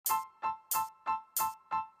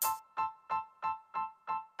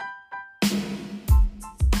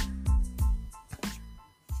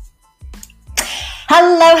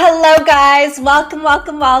Hello, guys. Welcome,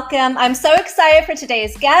 welcome, welcome. I'm so excited for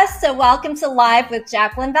today's guest. So welcome to Live with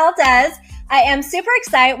Jacqueline Valdez. I am super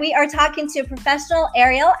excited. We are talking to a professional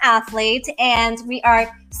aerial athlete, and we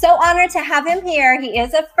are so honored to have him here. He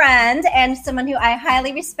is a friend and someone who I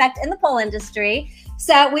highly respect in the pole industry.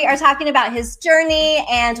 So we are talking about his journey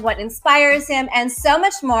and what inspires him and so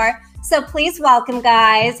much more. So please welcome,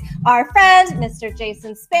 guys, our friend, Mr.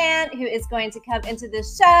 Jason Spann, who is going to come into the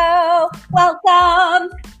show.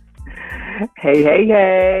 Welcome. Hey.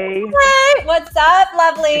 Hey, what's up,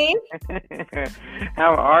 lovely?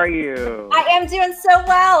 How are you? I am doing so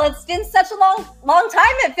well. It's been such a long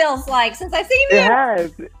time, it feels like, since I've seen you. It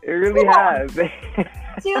has. It really has.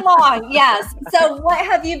 Too long, yes. So what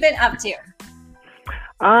have you been up to?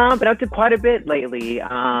 Been up to quite a bit lately.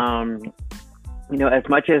 As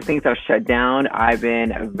much as things are shut down, I've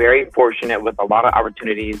been very fortunate with a lot of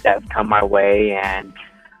opportunities that's come my way. And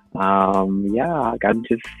I got to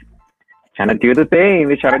just trying to do the thing.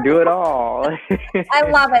 They try to do it all. I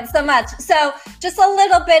love it so much. So just a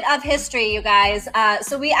little bit of history, you guys.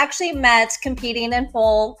 So we actually met competing in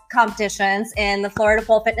pole competitions in the Florida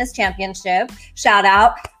Pole Fitness Championship. Shout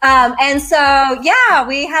out. And so,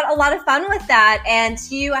 we had a lot of fun with that. And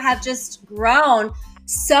you have just grown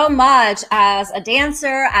so much as a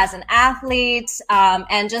dancer, as an athlete,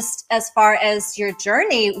 and just as far as your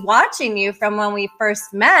journey, watching you from when we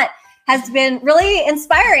first met has been really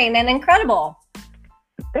inspiring and incredible.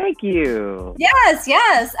 Thank you.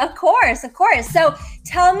 Yes, of course. So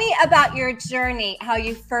tell me about your journey, how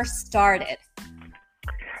you first started.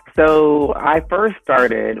 So I first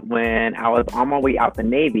started when I was on my way out the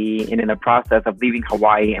Navy and in the process of leaving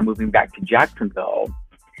Hawaii and moving back to Jacksonville.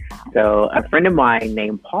 So a friend of mine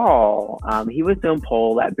named Paul, he was doing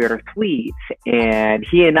pole at Bittersweet, and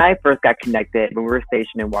he and I first got connected when we were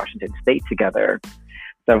stationed in Washington State together.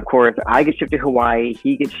 So of course, I get shipped to Hawaii,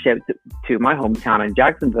 he gets shipped to my hometown in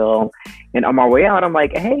Jacksonville, and on my way out, I'm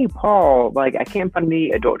like, hey, Paul, I can't find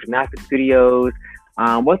any adult gymnastics studios.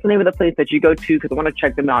 What's the name of the place that you go to? Because I want to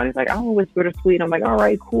check them out. And he's like, oh, it's Bittersweet. I'm like, all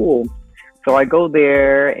right, cool. So I go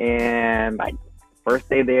there, and first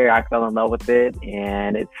day there, I fell in love with it,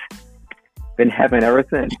 and it's been heaven ever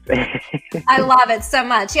since. I love it so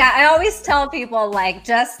much. Yeah, I always tell people,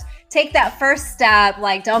 just take that first step.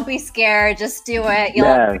 Don't be scared. Just do it.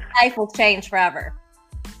 Your life will change forever.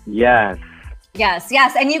 Yes.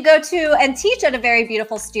 And you go to and teach at a very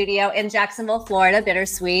beautiful studio in Jacksonville, Florida,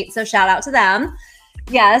 Bittersweet. So shout out to them.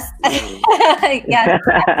 Yes. Yes.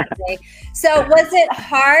 Definitely. So was it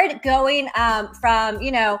hard going from,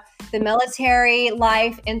 the military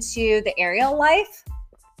life into the aerial life?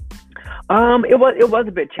 It was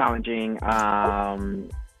a bit challenging.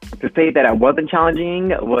 To say that it wasn't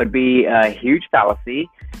challenging would be a huge fallacy,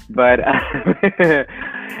 but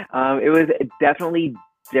it was definitely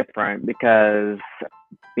different because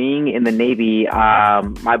being in the Navy,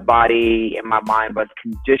 my body and my mind was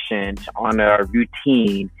conditioned on a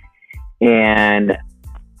routine, and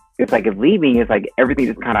it's like leaving is like everything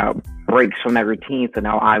just kind of breaks from that routine. So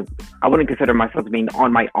now I wouldn't consider myself being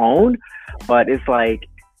on my own, but it's like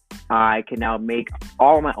I can now make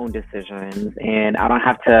all my own decisions, and I don't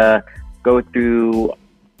have to go through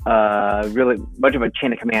really much of a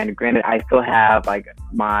chain of command. Granted, I still have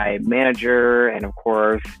my manager and of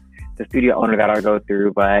course the studio owner that I go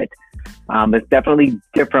through, but it's definitely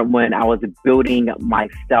different when I was building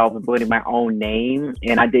myself and building my own name,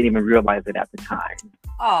 and I didn't even realize it at the time.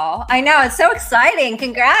 Oh, I know. It's so exciting.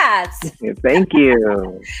 Congrats. Thank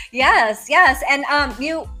you. Yes. And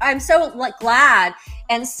I'm so glad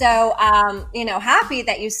and so, happy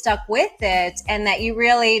that you stuck with it and that you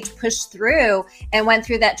really pushed through and went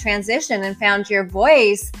through that transition and found your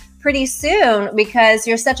voice pretty soon, because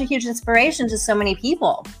you're such a huge inspiration to so many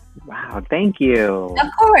people. Wow, thank you. Of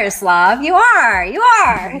course, love. You are. You're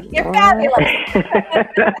fabulous.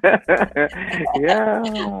 Yeah.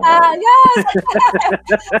 Yes.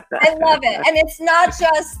 I love it. And it's not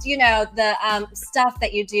just, the stuff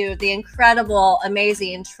that you do, the incredible,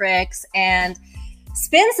 amazing tricks and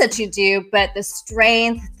spins that you do, but the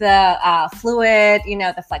strength, the fluid,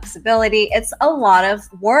 the flexibility. It's a lot of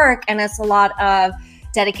work, and it's a lot of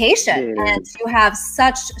dedication, and you have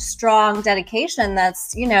such strong dedication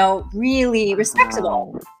that's really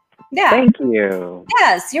respectable. Yeah, thank you.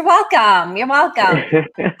 Yes, you're welcome.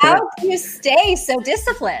 How do you stay so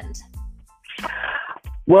disciplined?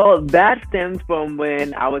 Well, that stems from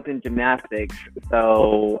when I was in gymnastics.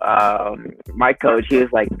 So my coach, he was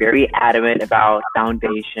very adamant about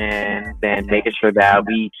foundations and making sure that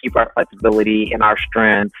we keep our flexibility and our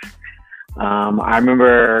strengths. I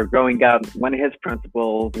remember growing up, one of his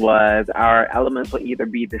principles was our elements will either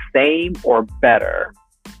be the same or better.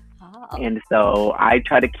 Wow. And so I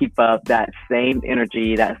try to keep up that same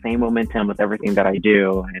energy, that same momentum with everything that I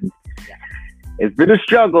do. And it's been a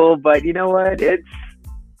struggle, but you know what?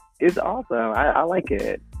 It's awesome. I like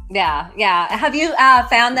it. Yeah, yeah. Have you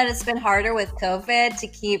found that it's been harder with COVID to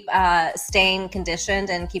keep staying conditioned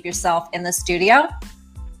and keep yourself in the studio?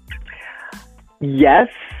 Yes,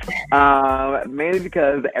 mainly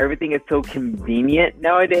because everything is so convenient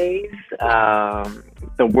nowadays.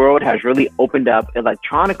 The world has really opened up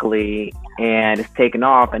electronically and it's taken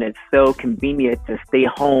off, and it's so convenient to stay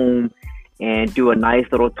home and do a nice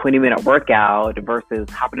little 20-minute workout versus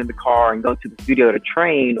hopping in the car and go to the studio to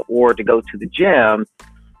train or to go to the gym.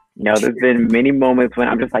 You know, there's been many moments when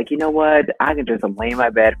I'm just like, you know what, I can just lay in my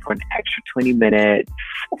bed for an extra 20 minutes.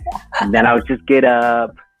 And then I'll just get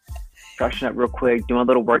up, freshen up real quick, do a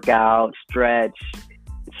little workout, stretch,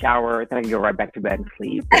 shower, then I can go right back to bed and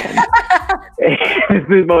sleep. And this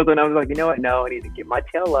is most when I was like, you know what, no, I need to get my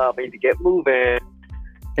tail up, I need to get moving.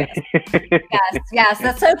 Yes,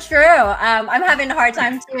 that's so true. I'm having a hard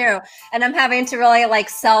time too, and I'm having to really like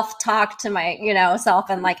self-talk to my, self,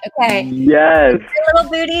 and like, okay, yes, get a little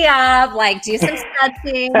booty up, like do some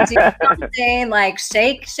stretching, do something, like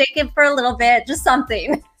shake it for a little bit, just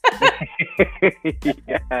something.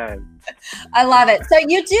 Yes. I love it. So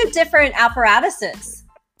you do different apparatuses.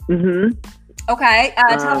 Mm-hmm. Okay,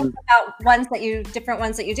 tell us about different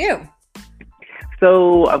ones that you do.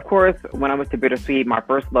 So, of course, when I went to Bittersweet, my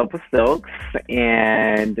first love was silks.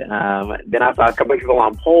 And then I saw a couple of people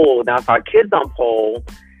on pole. Then I saw kids on pole.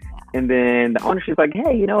 And then the owner, she's like,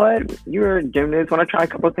 hey, you know what? You're a gymnast. Want to try a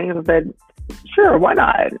couple of things? I said, sure, why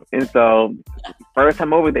not? And so first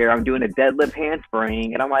time over there, I'm doing a deadlift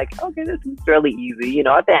handspring. And I'm like, okay, this is fairly easy.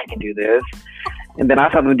 I think I can do this. And then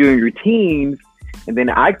I saw them doing routines. And then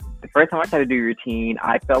the first time I tried to do routine,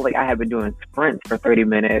 I felt like I had been doing sprints for 30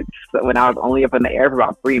 minutes when I was only up in the air for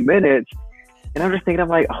about 3 minutes. And I'm just thinking, I'm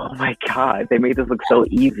like, oh my God, they made this look so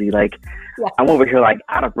easy. Like, I'm over here like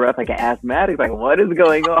out of breath, like an asthmatic, like what is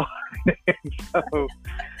going on? So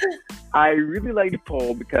I really liked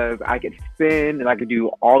pole because I could spin and I could do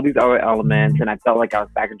all these other elements, and I felt like I was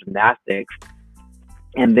back in gymnastics.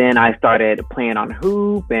 And then I started playing on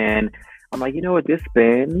hoop, and I'm like, you know what, this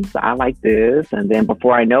spins, I like this. And then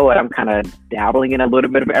before I know it, I'm kind of dabbling in a little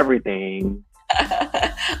bit of everything.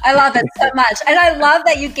 I love it so much. And I love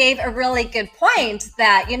that you gave a really good point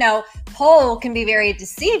that, pole can be very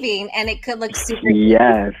deceiving and it could look super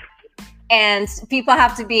yes. easy. And people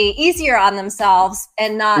have to be easier on themselves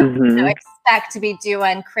and not expect to be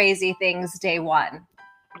doing crazy things day one.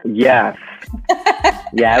 Yes.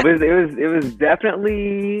 Yeah, it was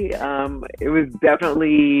definitely an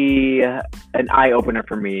eye opener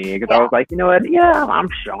for me, because I was like, you know what? Yeah, I'm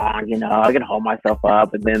strong, I can hold myself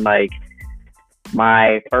up. And then like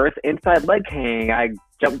my first inside leg hang, I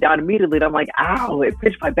jumped down immediately and I'm like, ow, it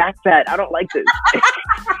pinched my back fat. I don't like this.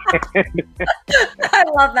 I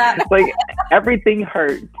love that. Like everything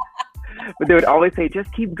hurt. But they would always say,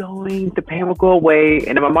 just keep going, the pain will go away.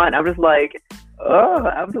 And in my mind, I'm just like, oh,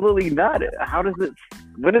 absolutely not.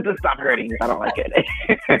 When does it stop hurting? I don't like it.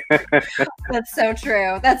 That's so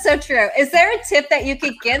true. That's so true. Is there a tip that you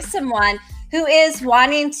could give someone who is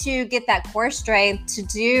wanting to get that core strength to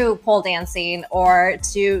do pole dancing or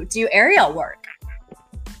to do aerial work?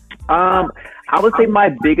 I would say my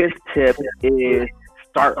biggest tip is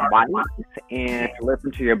start light and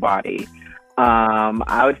listen to your body.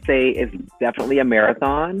 I would say it's definitely a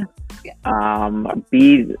marathon.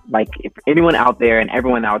 Be like, if anyone out there and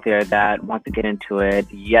everyone out there that wants to get into it,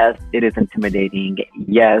 yes, it is intimidating.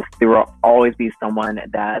 Yes, there will always be someone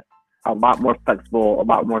that's a lot more flexible, a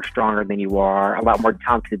lot more stronger than you are, a lot more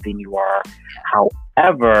talented than you are.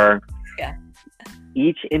 However,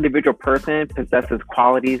 each individual person possesses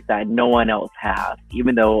qualities that no one else has.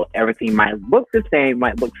 Even though everything might look the same,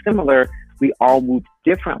 might look similar, we all move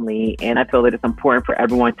differently. And I feel that it's important for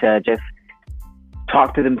everyone to just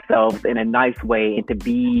talk to themselves in a nice way and to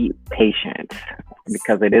be patient,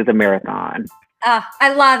 because it is a marathon.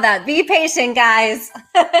 I love that. Be patient, guys.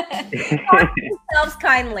 Talk to yourselves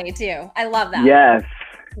kindly too. I love that. Yes.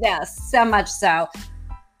 Yes, so much so.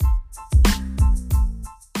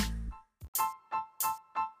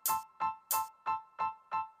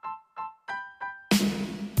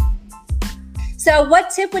 So what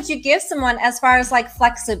tip would you give someone as far as like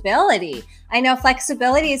flexibility? I know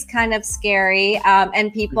flexibility is kind of scary,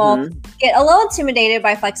 and people get a little intimidated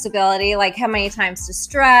by flexibility, like how many times to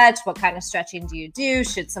stretch, what kind of stretching do you do?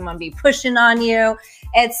 Should someone be pushing on you?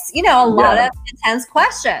 It's, a lot of intense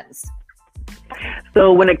questions.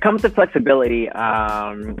 So when it comes to flexibility,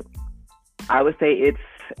 I would say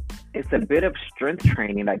it's a bit of strength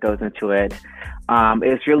training that goes into it.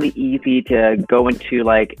 It's really easy to go into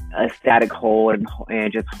like a static hold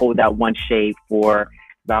and just hold that one shape for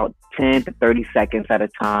about 10 to 30 seconds at a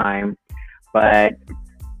time. But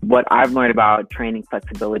what I've learned about training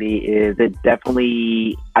flexibility is I've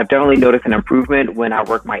definitely noticed an improvement when I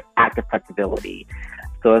work my active flexibility.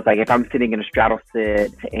 So it's like if I'm sitting in a straddle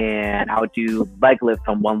sit and I'll do leg lifts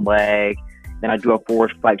on one leg, then I do a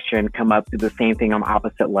forward flexion, come up, do the same thing on the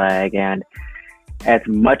opposite leg. And as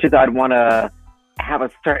much as I'd want to have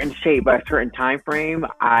a certain shape by a certain time frame,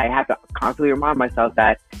 I have to constantly remind myself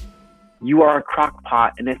that you are a crock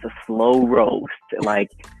pot and it's a slow roast.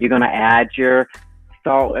 Like you're going to add your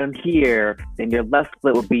salt in here, then your left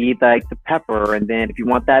split would be like the pepper, and then if you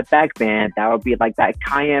want that back bend, that would be like that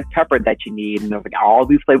cayenne pepper that you need, and like all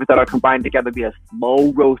these flavors that are combined together be a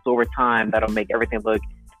slow roast over time that'll make everything look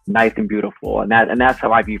nice and beautiful, and that's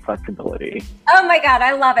how I view flexibility. Oh my God,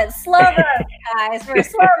 I love it. Slow roast, guys. We're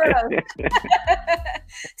slow roast.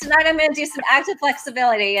 Tonight I'm going to do some active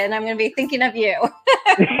flexibility, and I'm going to be thinking of you.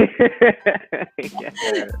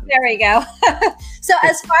 There we go. So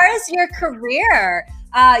as far as your career,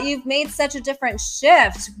 you've made such a different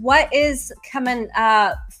shift. What is coming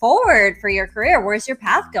forward for your career? Where's your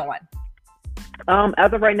path going?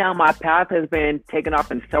 As of right now, my path has been taken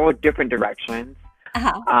off in several different directions.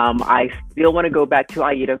 I still want to go back to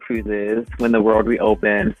AIDA cruises when the world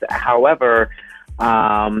reopens. However,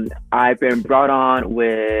 I've been brought on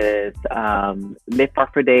with Le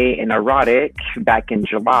Farfadet and Erotic back in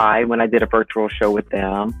July when I did a virtual show with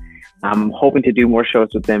them. I'm hoping to do more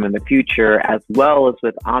shows with them in the future, as well as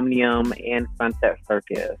with Omnium and Sunset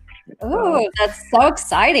Circus. Oh, that's so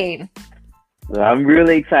exciting. So I'm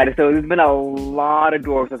really excited. So there's been a lot of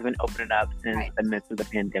doors that's been opening up since the midst of the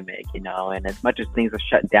pandemic, you know, and as much as things are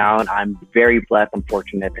shut down, I'm very blessed and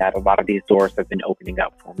fortunate that a lot of these doors have been opening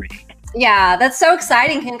up for me. Yeah, that's so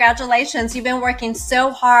exciting. Congratulations. You've been working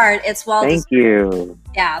so hard. It's well Thank you.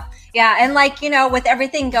 Yeah. Yeah. And like, you know, with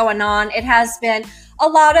everything going on, it has been a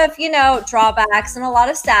lot of, you know, drawbacks and a lot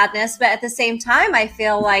of sadness. But at the same time, I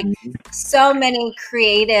feel like so many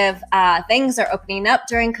creative things are opening up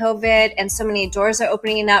during COVID, and so many doors are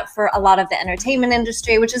opening up for a lot of the entertainment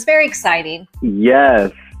industry, which is very exciting.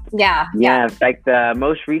 Yes. Yeah. Yeah. In fact, the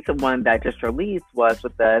most recent one that just released was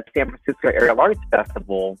with the San Francisco Aerial Arts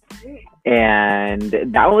Festival. And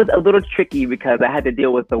that was a little tricky because I had to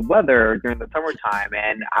deal with the weather during the summertime.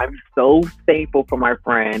 And I'm so thankful for my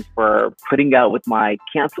friends for putting up with my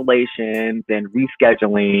cancellations and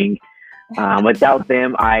rescheduling. Without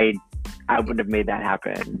them, I wouldn't have made that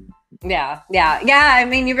happen. Yeah. I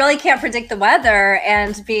mean, you really can't predict the weather,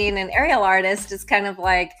 and being an aerial artist is kind of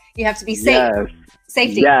like you have to be safe. Yes.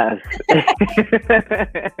 Safety. Yes.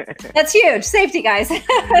 That's huge. Safety, guys.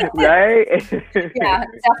 Right? Yeah,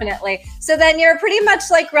 definitely. So then you're pretty much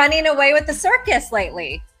like running away with the circus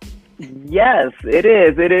lately. Yes, it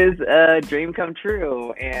is. It is a dream come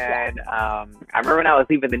true. And I remember when I was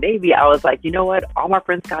leaving the Navy, I was like, you know what? All my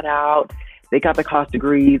friends got out. They got the cost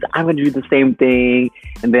degrees. I'm going to do the same thing.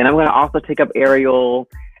 And then I'm going to also take up aerial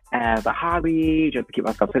as a hobby, just to keep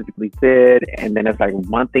myself physically fit. And then it's like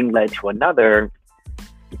one thing led to another.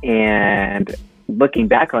 And looking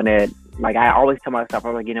back on it, like I always tell myself, I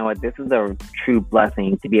was like, you know what, this is a true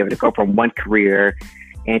blessing to be able to go from one career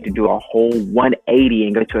and to do a whole 180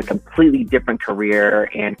 and go to a completely different career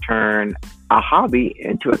and turn a hobby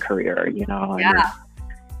into a career, you know? Yeah.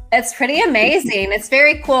 It's pretty amazing. It's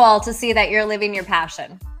very cool to see that you're living your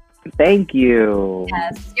passion. Thank you.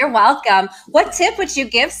 Yes, you're welcome. What tip would you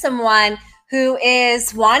give someone who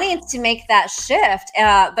is wanting to make that shift,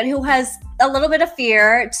 but who has a little bit of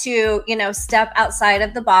fear to, you know, step outside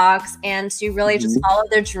of the box and to really just follow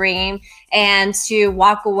their dream and to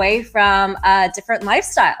walk away from a different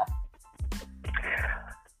lifestyle?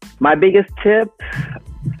 My biggest tip,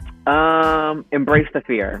 embrace the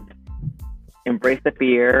fear. Embrace the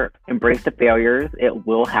fear, embrace the failures. It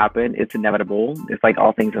will happen. It's inevitable. It's like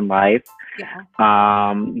all things in life.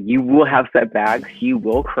 Yeah. You will have setbacks. You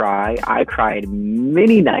will cry. I cried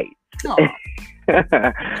many nights.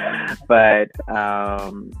 But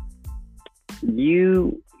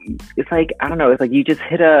it's like, I don't know, it's like you just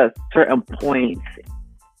hit a certain point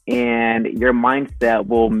and your mindset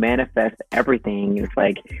will manifest everything. It's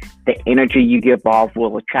like the energy you give off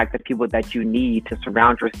will attract the people that you need to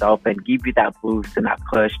surround yourself and give you that boost and that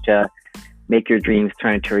push to make your dreams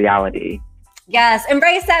turn into reality. Yes,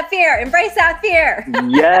 embrace that fear. Embrace that fear.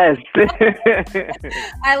 Yes.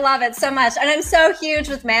 I love it so much. And I'm so huge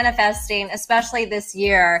with manifesting, especially this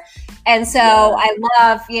year. And so I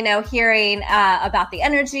love, hearing about the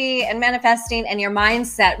energy and manifesting and your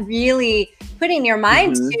mindset, really putting your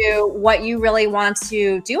mind to what you really want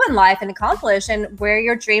to do in life and accomplish and where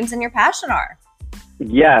your dreams and your passion are.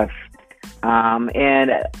 Yes.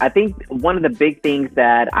 And I think one of the big things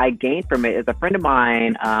that I gained from it is a friend of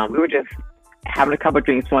mine, we were just having a couple of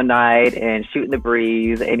drinks one night and shooting the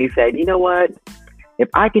breeze. And he said, you know what? If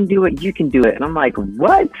I can do it, you can do it. And I'm like,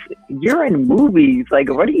 what? You're in movies. Like,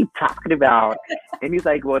 what are you talking about? And he's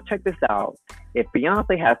like, well, check this out. If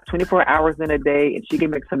Beyonce has 24 hours in a day and she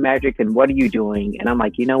can make some magic, then what are you doing? And I'm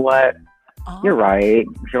like, you know what? You're right.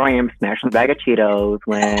 Here I am smashing a bag of Cheetos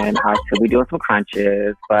when I should be doing some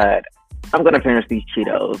crunches, but I'm going to finish these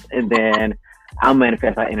Cheetos and then I'll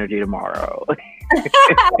manifest that energy tomorrow.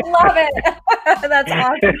 I love it. That's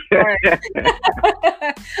awesome.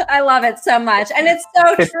 I love it so much. And it's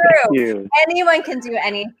so true. Anyone can do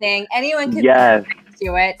anything. Anyone can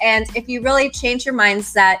do it. And if you really change your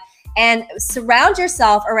mindset and surround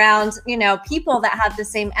yourself around, people that have the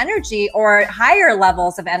same energy or higher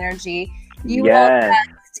levels of energy, you will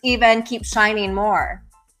just even keep shining more.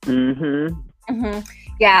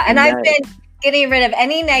 Yeah. And I've been getting rid of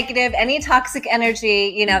any negative, any toxic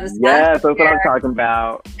energy, this that's what I'm talking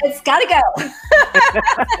about. It's got to go.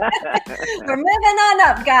 We're moving on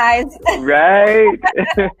up, guys. Right.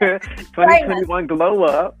 2021 glow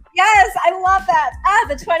up. Yes, I love that.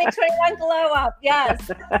 The 2021 glow up.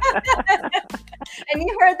 Yes. And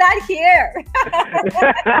you heard that here.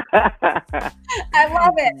 I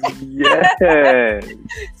love it. Yes.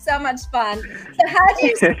 So much fun. So how do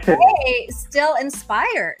you stay still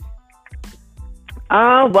inspired?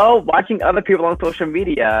 Well, watching other people on social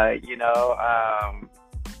media,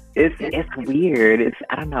 it's weird.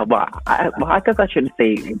 I don't know. Well, I guess I shouldn't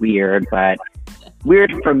say weird, but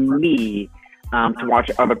weird for me to watch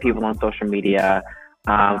other people on social media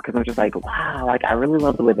because I'm just like, wow, like I really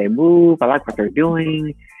love the way they move. I like what they're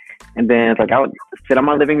doing. And then it's like I would sit on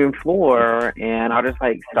my living room floor and I'll just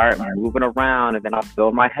like start moving around and then I'll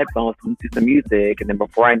fill my headphones to some music. And then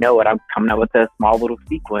before I know it, I'm coming up with a small little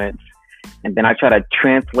sequence. And then I try to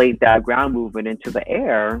translate that ground movement into the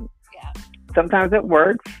air. Yeah. Sometimes it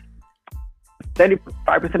works.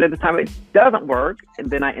 75% of the time it doesn't work. And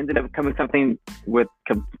then I ended up coming something with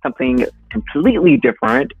something completely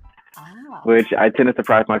different, which I tend to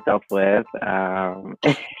surprise myself with.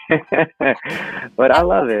 But I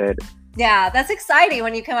love it. Yeah, that's exciting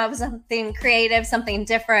when you come up with something creative, something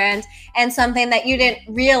different, and something that you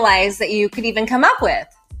didn't realize that you could even come up with.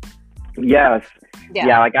 Yes.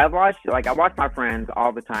 Yeah, like I watch my friends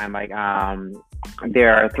all the time. Like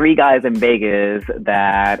there are 3 guys in Vegas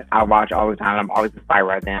that I watch all the time. I'm always inspired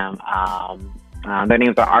by them. Their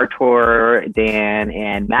names are Artur, Dan,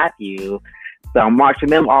 and Matthew. So I'm watching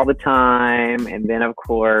them all the time. And then of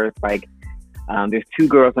course, like there's 2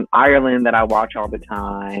 girls in Ireland that I watch all the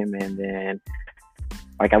time. And then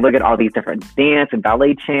like I look at all these different dance and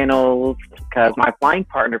ballet channels because my flying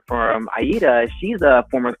partner from AIDA, she's a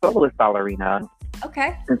former soloist ballerina.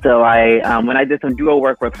 Okay. And so when I did some duo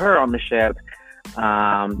work with her on the ship,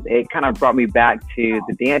 it kind of brought me back to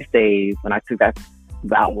the dance days when I took that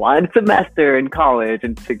about 1 semester in college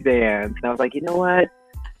and took dance. And I was like, you know what?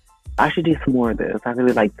 I should do some more of this. I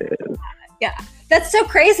really like this. Yeah. That's so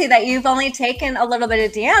crazy that you've only taken a little bit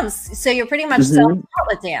of dance. So you're pretty much self-taught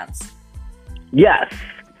with dance. Yes.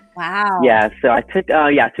 Wow. Yeah. So I took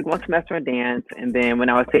 1 semester in dance. And then when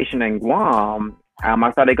I was stationed in Guam,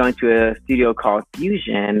 I started going to a studio called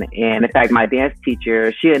Fusion. And in fact, my dance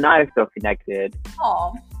teacher, she and I are still connected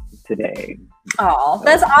today. Oh,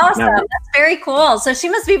 that's awesome. That's very cool. So she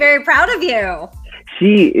must be very proud of you.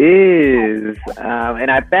 She is.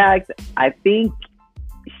 And in fact, I think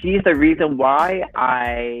she's the reason why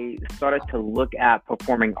I started to look at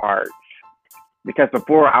performing arts. Because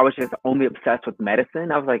before I was just only obsessed with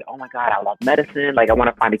medicine. I was like, oh my God, I love medicine. Like I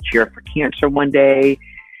want to find a cure for cancer one day.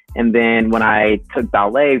 And then when I took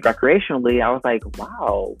ballet recreationally, I was like,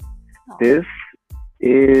 wow, this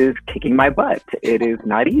is kicking my butt. It is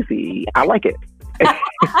not easy. I like it. You're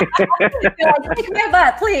like, kick my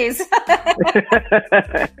butt, please.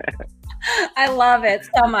 I love it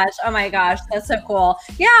so much. Oh my gosh, that's so cool.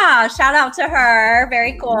 Yeah, shout out to her.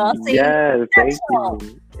 Very cool. So yes, thank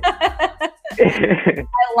you. I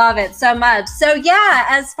love it so much. So yeah,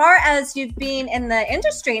 as far as you've been in the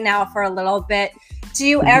industry now for a little bit, do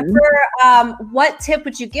you ever, what tip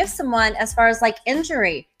would you give someone as far as like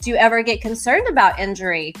injury? Do you ever get concerned about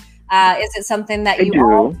injury? Is it something that you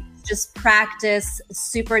always just practice,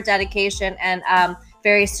 super dedication, and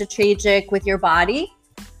very strategic with your body?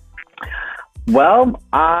 Well,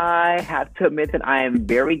 I have to admit that I am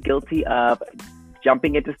very guilty of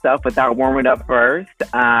jumping into stuff without warming up first.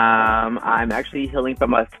 I'm actually healing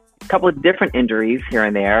from a couple of different injuries here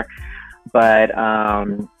and there, but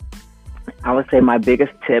I would say my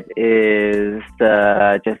biggest tip is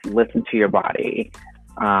to just listen to your body.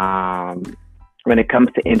 When it comes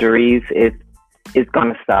to injuries, it's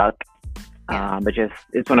gonna suck, but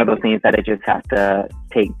it's one of those things that it just has to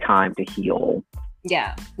take time to heal.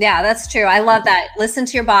 Yeah, that's true. I love that. Listen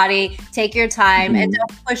to your body, take your time, and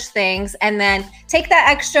don't push things. And then take that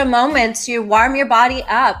extra moment to warm your body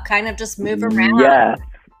up, kind of just move around,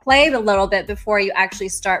 play a little bit before you actually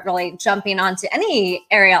start really jumping onto any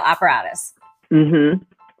aerial apparatus.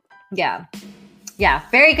 Yeah,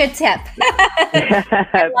 very good tip.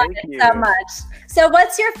 I love it so much. So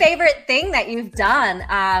what's your favorite thing that you've done?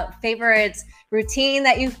 Favorite routine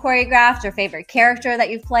that you've choreographed, or favorite character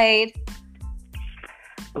that you've played?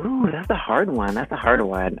 Ooh, that's a hard one. Let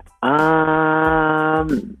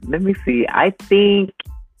me see. I think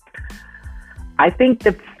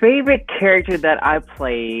the favorite character that I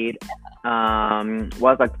played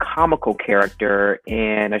was a comical character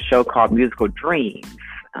in a show called Musical Dreams.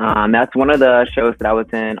 That's one of the shows that I was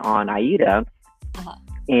in on AIDA.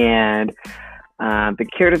 And the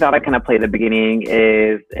character that I kind of play at the beginning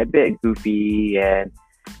is a bit goofy, and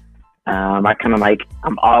I kind of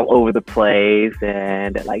I'm all over the place,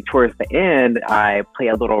 and towards the end, I play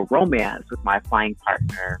a little romance with my flying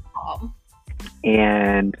partner.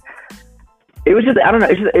 And it was just, I don't know,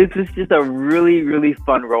 it was just a really, really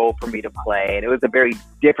fun role for me to play. And it was a very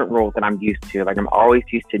different role than I'm used to. I'm always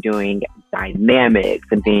used to doing dynamics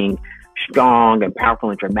and being strong and powerful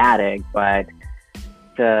and dramatic, but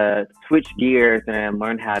to switch gears and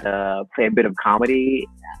learn how to play a bit of comedy,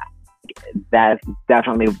 that's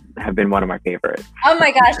definitely have been one of my favorites. Oh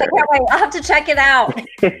my gosh, I can't wait. I'll have to check it out.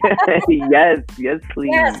 Yes,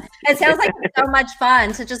 please. Yes, it sounds like it's so much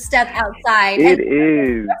fun to just step outside. It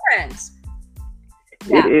is. Different.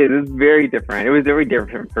 Yeah. It is. It's very different. It was very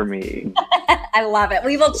different for me. I love it.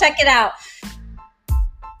 We will check it out.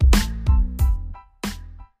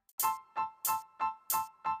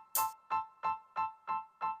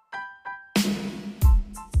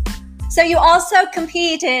 So you also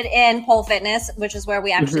competed in pole fitness, which is where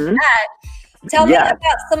we actually met. Tell me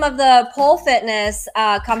about some of the pole fitness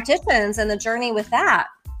competitions and the journey with that.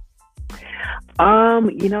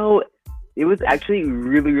 It was actually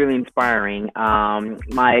really, really inspiring.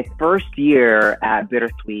 My first year at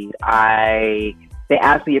Bittersweet, they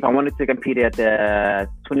asked me if I wanted to compete at the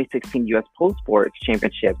 2016 U.S. Pole Sports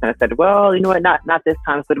Championships. And I said, well, you know what, not this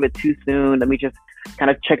time. It's a little bit too soon. Let me just kind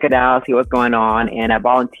of check it out, see what's going on. And I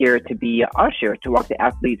volunteered to be an usher, to walk the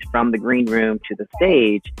athletes from the green room to the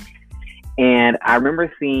stage. And I remember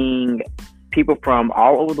seeing people from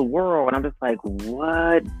all over the world, and I'm just like,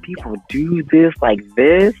 what? People do this like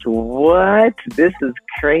this? What? This is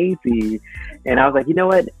crazy. And I was like, you know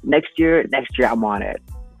what? Next year I'm on it.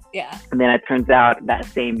 Yeah. And then it turns out that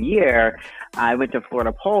same year, I went to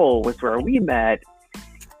Florida Pole, which is where we met.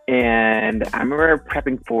 And I remember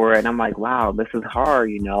prepping for it, and I'm like, wow, this is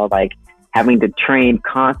hard, having to train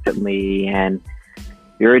constantly. And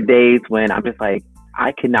there are days when I'm just like,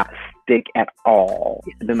 I cannot stick at all.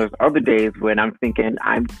 And then there's other days when I'm thinking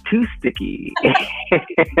I'm too sticky.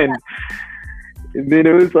 And then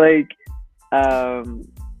it was like,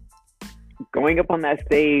 going up on that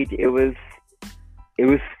stage, it was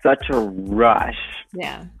such a rush.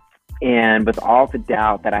 Yeah. And with all the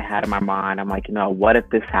doubt that I had in my mind, I'm like, what if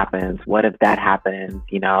this happens? What if that happens?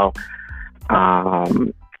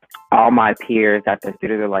 All my peers at the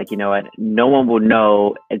studio, they're like, you know what? No one will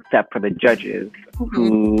know except for the judges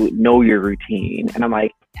who know your routine. And I'm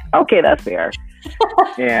like, okay, that's fair.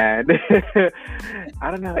 And I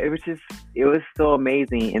don't know. It was so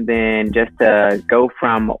amazing. And then just to go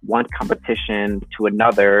from one competition to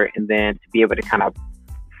another, and then to be able to kind of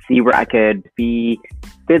see where I could be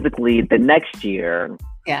physically the next year.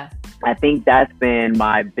 Yeah. I think that's been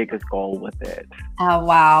my biggest goal with it. Oh,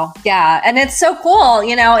 wow. Yeah. And it's so cool.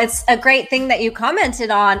 It's a great thing that you commented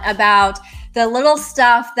on about the little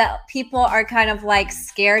stuff that people are kind of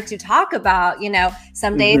scared to talk about.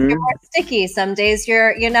 Some days you're more sticky. Some days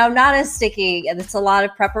you're, not as sticky. And it's a lot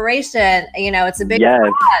of preparation. It's a big rush,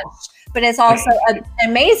 but it's also an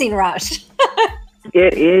amazing rush.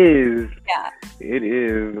 It is. Yeah. It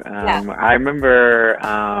is. I remember,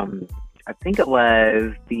 I think it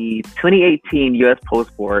was the 2018 U.S. Pole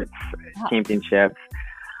Sports Championships.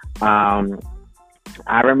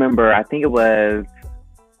 I remember, I think it was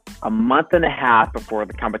a month and a half before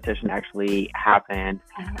the competition actually happened.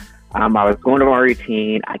 I was going to my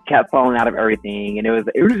routine. I kept falling out of everything, and it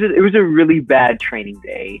was a really bad training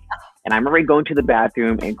day. And I remember going to the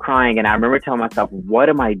bathroom and crying, and I remember telling myself, "What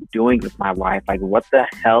am I doing with my life? Like, what the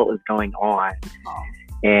hell is going on?"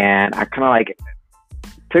 And I kind of like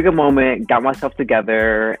took a moment, got myself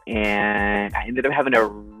together, and I ended up having a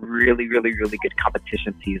really, really, really good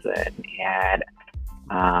competition season. And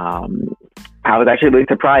I was actually really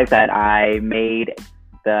surprised that I made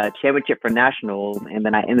the championship for nationals, and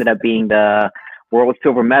then I ended up being the world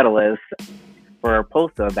silver medalist for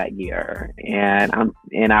POSA that year. And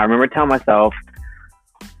I remember telling myself,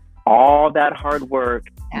 all that hard work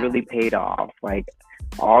really paid off. Like,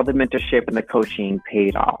 all the mentorship and the coaching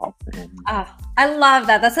paid off. And I love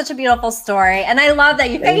that. That's such a beautiful story. And I love that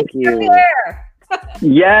you faced your fear.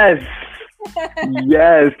 Yes.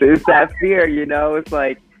 Yes. It's that fear, you know, it's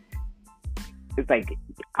like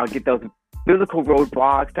I'll get those physical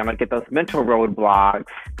roadblocks, and I'll get those mental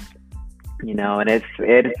roadblocks, you know, and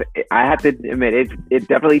I have to admit, it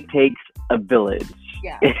definitely takes a village.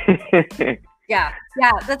 Yeah,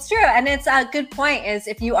 that's true. And it's a good point, is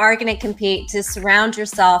if you are going to compete, to surround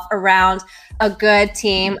yourself around a good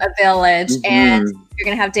team, a village, and you're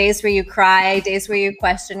going to have days where you cry, days where you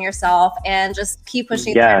question yourself, and just keep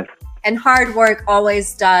pushing through. And hard work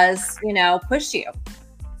always does, you know, push you.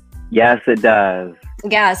 Yes, it does.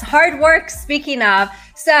 Yes, hard work, speaking of.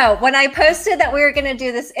 So when I posted that we were going to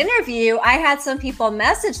do this interview, I had some people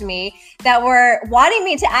message me that were wanting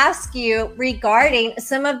me to ask you regarding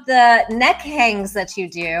some of the neck hangs that you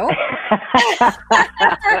do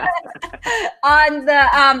on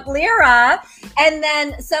the lyra, and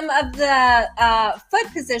then some of the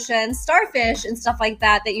foot positions, starfish and stuff like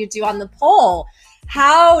that you do on the pole.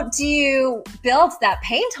 How do you build that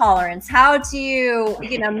pain tolerance? How do you,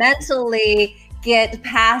 you know, mentally get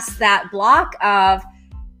past that block of,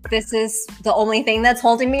 this is the only thing that's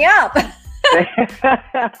holding me up?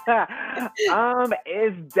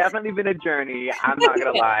 It's definitely been a journey. I'm not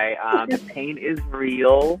gonna lie. The pain is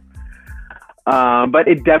real, but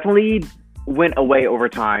it definitely went away over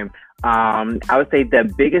time. I would say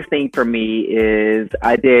the biggest thing for me is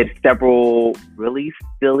I did several really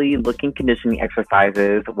silly looking conditioning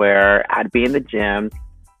exercises where I'd be in the gym,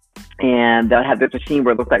 and they'll have this machine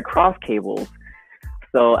where it looks like cross cables.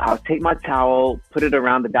 So I'll take my towel, put it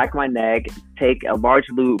around the back of my neck, take a large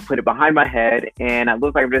loop, put it behind my head, and I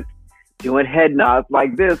look like I'm just doing head nods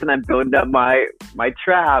like this, and I'm building up my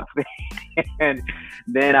traps. And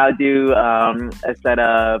then I'll do a set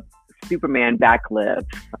of Superman back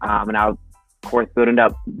lifts, and I'll, of course, building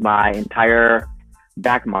up my entire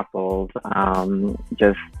back muscles.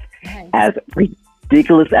 Just as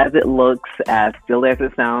ridiculous as it looks, as silly as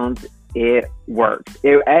it sounds, it works.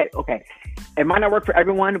 It might not work for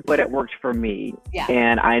everyone, but it works for me.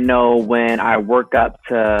 And I know when I work up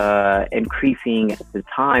to increasing the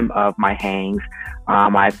time of my hangs,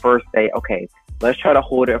 I first say, okay, let's try to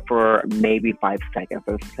hold it for maybe 5 seconds.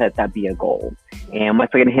 Let's set that be a goal. And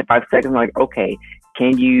once I get to hit 5 seconds, I'm like, okay,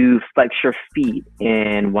 can you flex your feet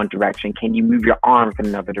in one direction? Can you move your arms in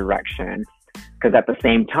another direction? Because at the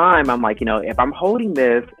same time, I'm like, you know, if I'm holding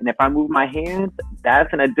this and if I move my hands,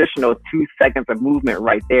 that's an additional 2 seconds of movement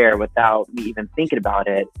right there without me even thinking about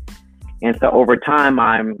it. And so over time,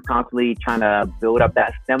 I'm constantly trying to build up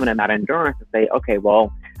that stamina, that endurance, to say, okay,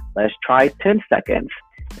 well, let's try 10 seconds.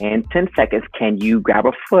 In 10 seconds, can you grab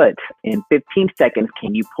a foot? In 15 seconds,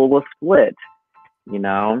 can you pull a split? You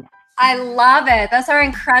know? I love it. Those are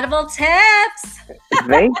incredible tips.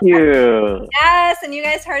 Thank you. Yes, and you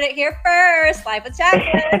guys heard it here first, Live with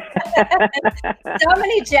Jacqueline. So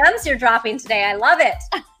many gems you're dropping today. I love it.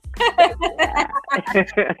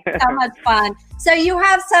 So much fun. So you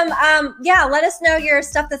have some, let us know your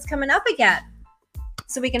stuff that's coming up again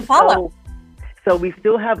so we can follow. So we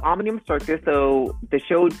still have Omnium Circus. So the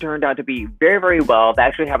show turned out to be very, very well. They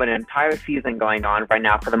actually have an entire season going on right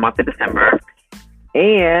now for the month of December.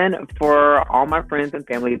 And for all my friends and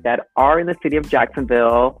family that are in the city of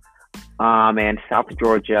Jacksonville and South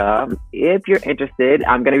Georgia, if you're interested,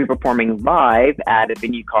 I'm going to be performing live at a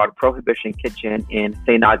venue called Prohibition Kitchen in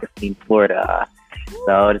St. Augustine, Florida.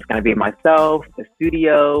 So it's going to be myself, the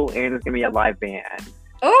studio, and it's going to be a live band.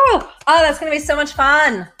 Oh, that's going to be so much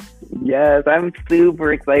fun. Yes, I'm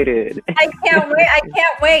super excited. I can't wait. I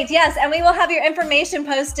can't wait. Yes. And we will have your information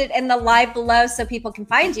posted in the live below so people can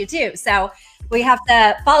find you too. So we have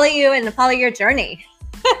to follow you and follow your journey.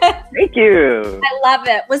 Thank you. I love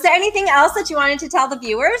it. Was there anything else that you wanted to tell the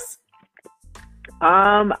viewers?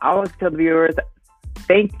 I want to tell the viewers,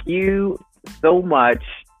 thank you so much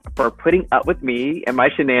for putting up with me and my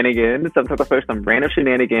shenanigans. Sometimes I post some random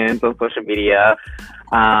shenanigans on social media.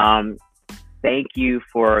 Thank you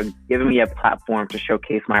for giving me a platform to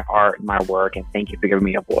showcase my art and my work, and thank you for giving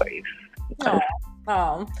me a voice.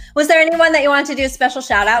 Oh. Was there anyone that you wanted to do a special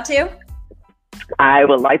shout out to? I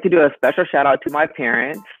would like to do a special shout out to my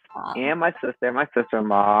parents and my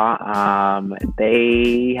sister-in-law.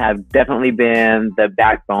 They have definitely been the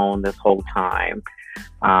backbone this whole time.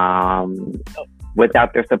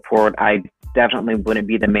 Without their support, I definitely wouldn't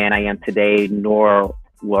be the man I am today, nor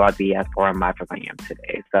will I be as far in life as I am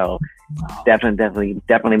today. So definitely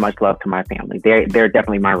much love to my family. They're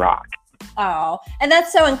definitely my rock. Oh, and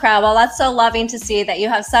that's so incredible. That's so loving to see that you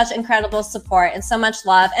have such incredible support and so much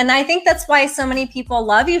love. And I think that's why so many people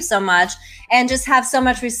love you so much and just have so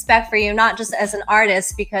much respect for you, not just as an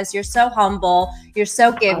artist, because you're so humble, you're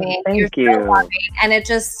so giving, thank you're you. so loving, and it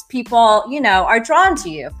just, people, are drawn to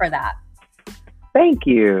you for that. Thank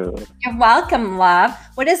you. You're welcome, love.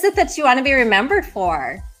 What is it that you want to be remembered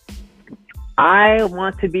for? I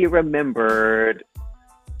want to be remembered.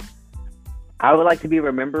 I would like to be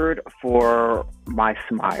remembered for my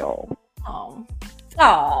smile. Oh,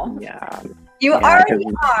 yeah. You already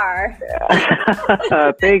are.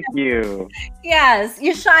 Yeah. Thank you. Yes,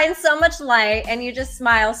 you shine so much light, and you just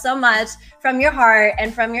smile so much from your heart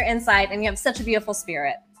and from your inside, and you have such a beautiful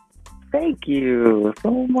spirit. Thank you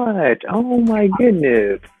so much. Oh my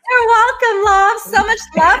goodness. You're welcome, love. So much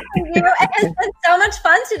love for you. It has been so much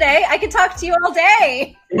fun today. I could talk to you all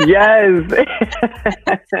day. Yes. It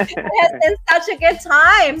has been such a good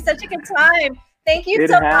time. Such a good time. Thank you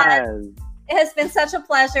so much. It has been such a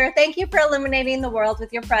pleasure. Thank you for illuminating the world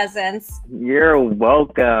with your presence. You're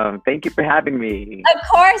welcome. Thank you for having me. Of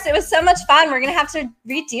course. It was so much fun. We're going to have to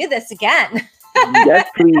redo this again. Yes,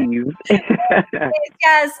 please.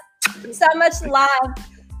 Yes. So much love.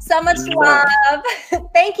 So much love.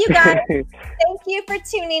 Thank you, guys. Thank you for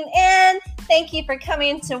tuning in. Thank you for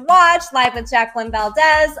coming to watch Live with Jacqueline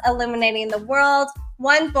Valdez, illuminating the world,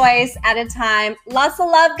 one voice at a time. Lots of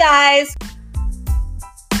love, guys.